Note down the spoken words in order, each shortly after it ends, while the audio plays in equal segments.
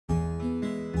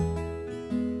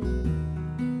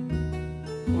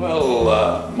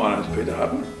Well, my name's Peter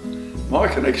Hutton. My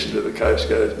connection to the coast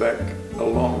goes back a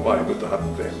long way with the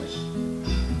Hutton family.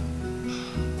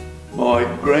 My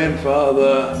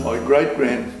grandfather, my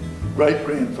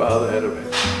great-grandfather had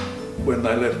when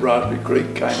they left Raspberry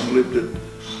Creek, came and lived at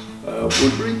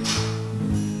Woodbury.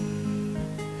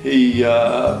 He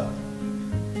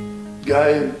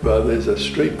there's a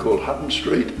street called Hutton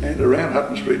Street, and around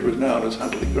Hutton Street was known as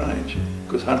Huntley Grange,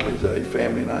 because Huntley's a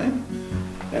family name,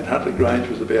 and Huntley Grange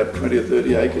was about 20 or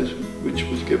 30 acres, which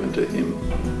was given to him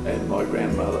and my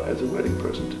grandmother as a wedding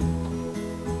present.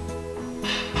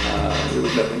 There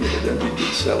was nothing in it, and he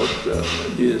did sell it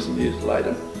years and years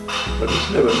later, but it's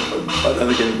never, I don't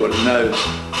think anybody knows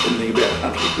anything about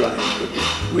Huntley Grange, but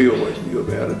we always knew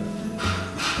about it.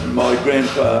 And my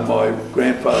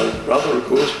grandfather's brother, of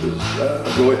course, was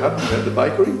Roy Hutton, who had the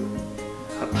bakery,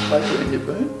 Hutton's Bakery in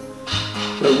Yeppoon.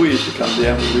 So we used to come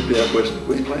down, we lived out west of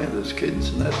Queensland as kids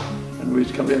and that, and we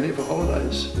used to come down here for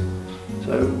holidays.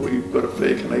 So we've got a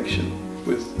fair connection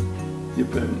with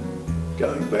Yeppoon,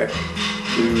 going back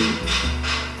to,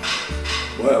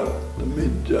 well, the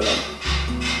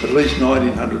at least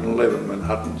 1911 when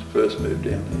Huttons first moved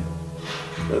down here.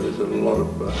 So there's a lot of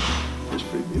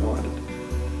history behind it.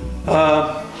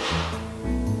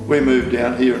 We moved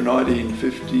down here in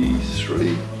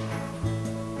 1953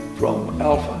 from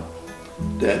Alpha.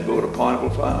 Dad bought a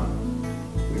pineapple farm.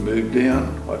 We moved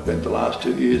down. I spent the last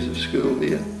 2 years of school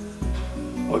here.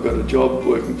 I got a job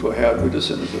working for Howard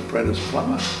Widdowson as an apprentice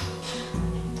plumber.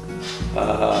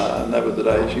 And that was the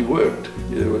days you worked.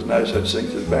 There was no such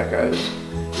things as backhoes.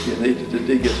 If you needed to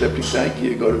dig a septic tank,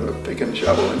 you got a pick and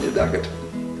shovel and you dug it.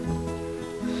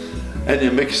 And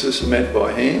you mixed the cement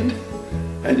by hand,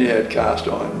 and you had cast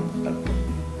iron and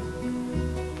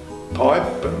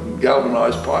pipe and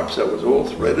galvanised pipes that was all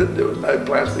threaded. There was no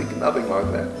plastic, nothing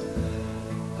like that.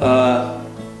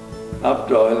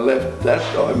 After I left that,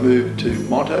 I moved to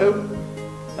Monto,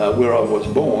 where I was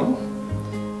born.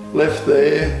 Left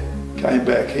there, came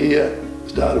back here,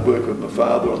 started work with my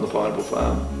father on the pineapple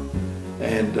farm,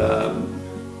 and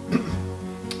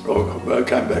I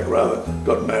came back rather,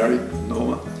 got married,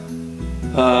 Norma.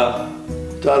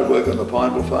 Started work on the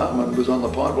pineapple farm and was on the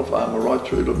pineapple farm right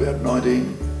through to about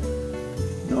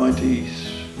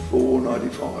 1994,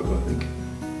 95, I think.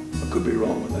 I could be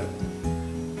wrong on that.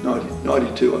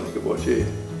 92, I think it was, yeah.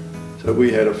 So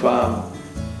we had a farm,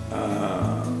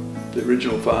 the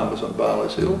original farm was on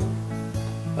Barlow's Hill.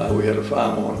 We had a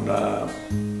farm on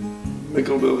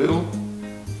Mickleville Hill,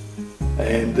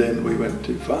 and then we went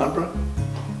to Farnborough,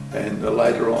 and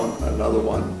later on another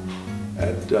one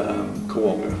at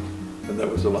Kawonga, and that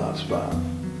was the last farm.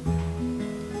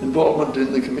 Involvement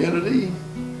in the community.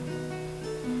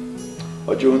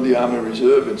 I joined the Army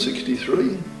Reserve in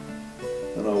 '63,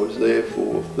 and I was there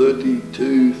for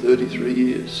 33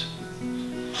 years,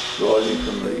 rising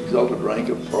from the exalted rank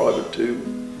of private to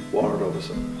warrant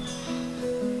officer.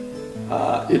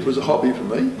 It was a hobby for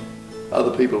me.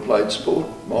 Other people played sport.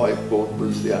 My sport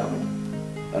was the Army,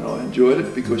 and I enjoyed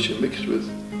it because you mixed with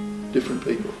different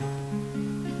people.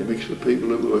 You mixed with people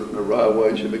who worked in the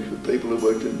railways, you mixed with people who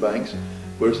worked in banks,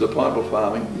 whereas the pineapple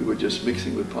farming, you were just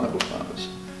mixing with pineapple farmers.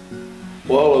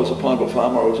 While I was a pineapple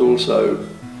farmer, I was also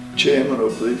chairman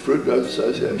of the Fruit Growers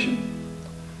Association,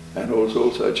 and I was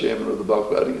also chairman of the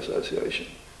Bulk Loading Association.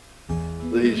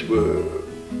 These were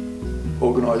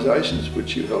organisations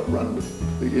which you helped run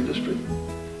the industry.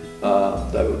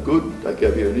 They were good, they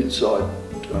gave you an insight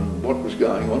on what was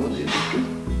going on in the industry.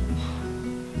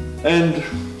 And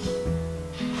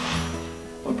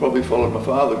I probably followed my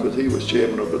father because he was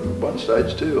chairman of it at one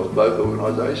stage too, of both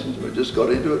organisations, and we just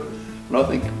got into it. And I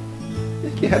think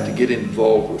you have to get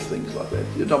involved with things like that.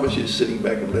 You're not just sitting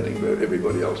back and letting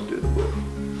everybody else do the work.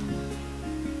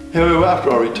 However,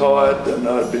 after I retired and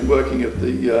I'd been working at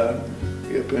the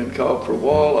Yeppoon Co-op for a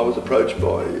while, I was approached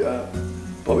by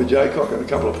Bobby Jaycock and a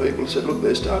couple of people who said, look,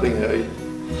 they're starting a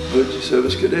emergency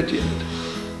service cadet unit.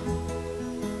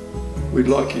 We'd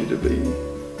like you to be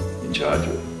in charge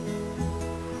of it.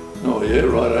 Oh yeah,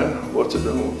 righto, what's it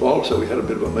involved? So we had a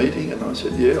bit of a meeting and I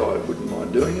said, yeah, I wouldn't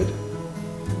mind doing it.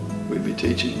 We'd be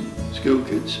teaching school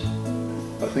kids.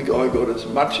 I think I got as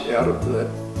much out of that,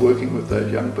 working with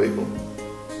those young people,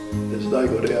 as they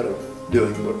got out of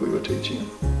doing what we were teaching them.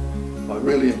 I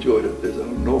really enjoyed it. There's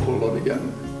an awful lot of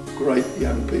great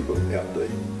young people out there.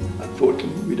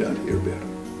 Unfortunately, we don't hear about them.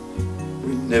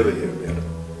 We never hear about it.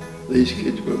 These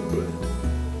kids were brilliant.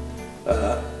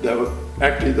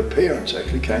 The parents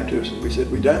actually came to us and we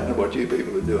said, we don't know what you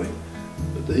people are doing,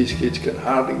 but these kids can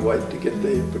hardly wait to get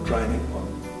there for training on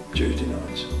Tuesday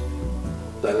nights.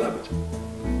 They love it.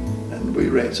 And we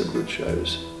ran some good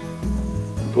shows.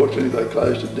 And Unfortunately, they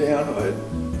closed it down.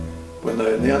 When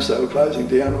they announced they were closing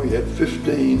down, we had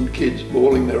 15 kids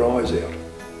bawling their eyes out.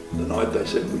 The night they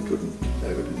said we couldn't,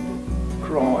 they were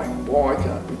crying, why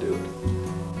can't we do it?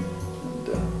 And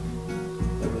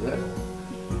that was that.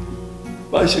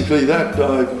 Basically I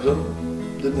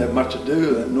didn't have much to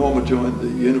do, and Norma joined the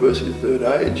University of Third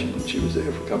Age, and she was there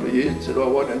for a couple of years and said, oh,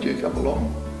 why don't you come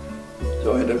along?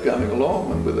 So I ended up going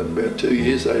along, and within about 2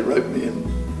 years they roped me in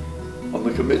on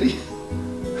the committee.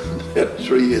 About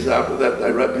 3 years after that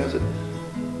they roped me and said,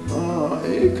 oh,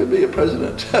 you could be a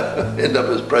president, end up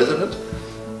as president.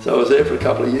 So I was there for a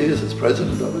couple of years as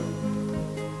president of it.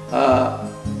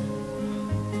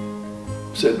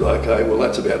 Said, okay, well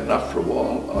that's about enough for a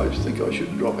while. I think I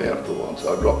should drop out for a while.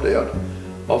 So I dropped out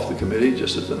off the committee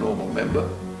just as a normal member.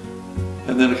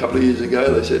 And then a couple of years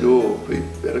ago they said, oh, we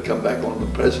better come back on the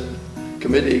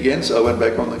committee again. So I went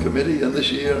back on the committee, and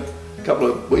this year, a couple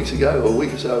of weeks ago, or a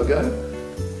week or so ago,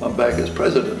 I'm back as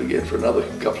president again for another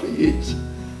couple of years.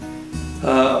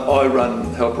 I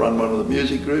help run one of the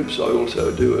music groups. I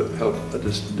also help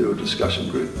do a discussion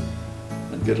group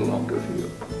and get along to a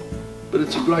few. But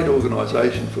it's a great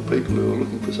organisation for people who are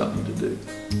looking for something to do.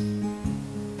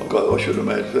 I should have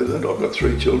made that. I've got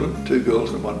 3 children, 2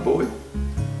 girls and 1 boy.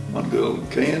 One girl in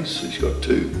Cairns, she's got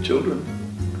 2 children.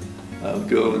 One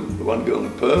girl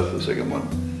in Perth, the second one,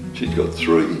 she's got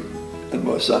 3. And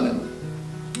my son in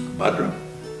Mudrum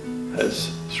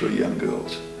has 3 young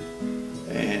girls.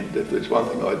 And if there's one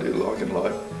thing I do like in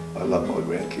life, I love my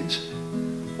grandkids.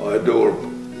 I adore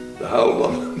them, the whole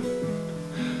lot of them.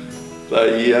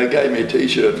 They gave me a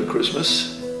t-shirt for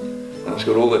Christmas, and it's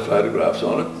got all their photographs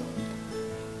on it.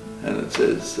 And it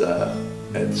says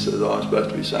I'm supposed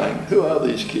to be saying, who are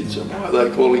these kids and why are they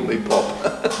calling me Pop?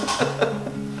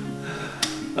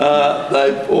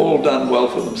 They've all done well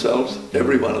for themselves,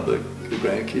 every one of the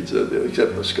grandkids,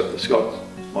 except for Scott,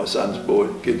 my son's boy,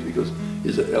 kids, because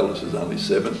his eldest is only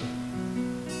 7.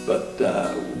 But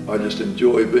I just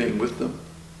enjoy being with them.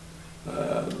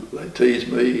 They tease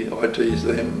me, I tease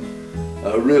them.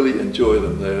 I really enjoy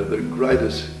them. They're the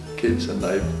greatest kids, and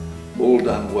they've all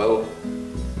done well,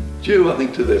 due I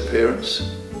think to their parents'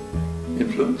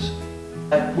 influence.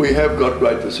 We have got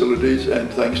great facilities, and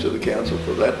thanks to the council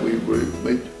for that, we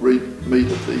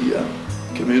meet at the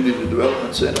Community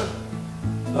Development Centre.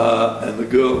 And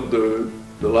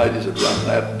the ladies that run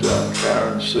that,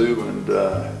 Karen, Sue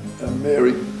and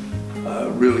Mary, are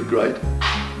really great.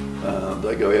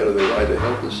 They go out of their way to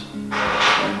help us.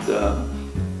 And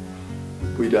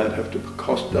we don't have to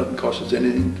doesn't cost us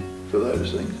anything for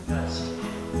those things.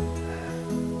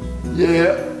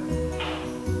 Yeah,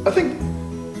 I think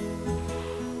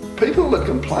people that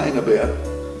complain about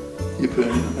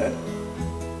Yeppoon and that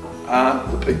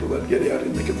aren't the people that get out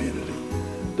in the community.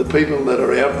 The people that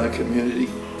are out in the community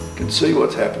can see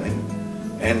what's happening,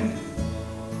 and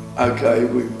okay,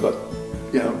 we've got,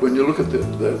 when you look at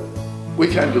we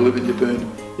came to live in Yeppoon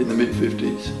in the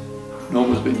mid-50s.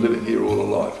 Norma's been living here all her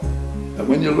life. And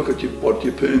when you look at what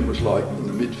Yeppoon was like in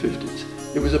the mid-50s,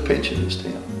 it was a pensioners'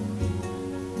 town.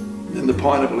 Then the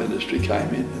pineapple industry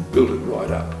came in and built it right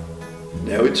up.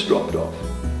 Now it's dropped off.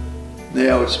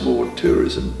 Now it's more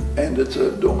tourism, and it's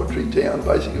a dormitory town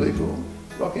basically for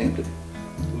Rockhampton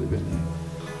to live in there.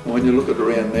 And when you look at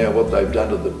around now what they've done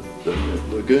to the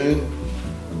lagoon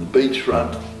and the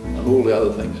beachfront and all the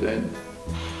other things, and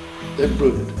they're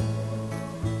brilliant.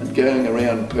 And going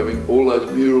around having all those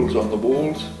murals on the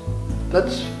walls,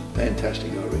 that's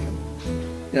fantastic, I reckon.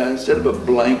 Instead of a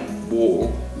blank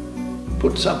wall,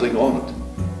 put something on it.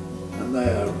 And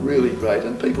they are really great,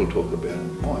 and people talk about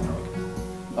it. Why not?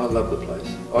 I love the place.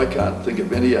 I can't think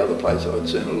of any other place I'd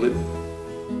sooner live.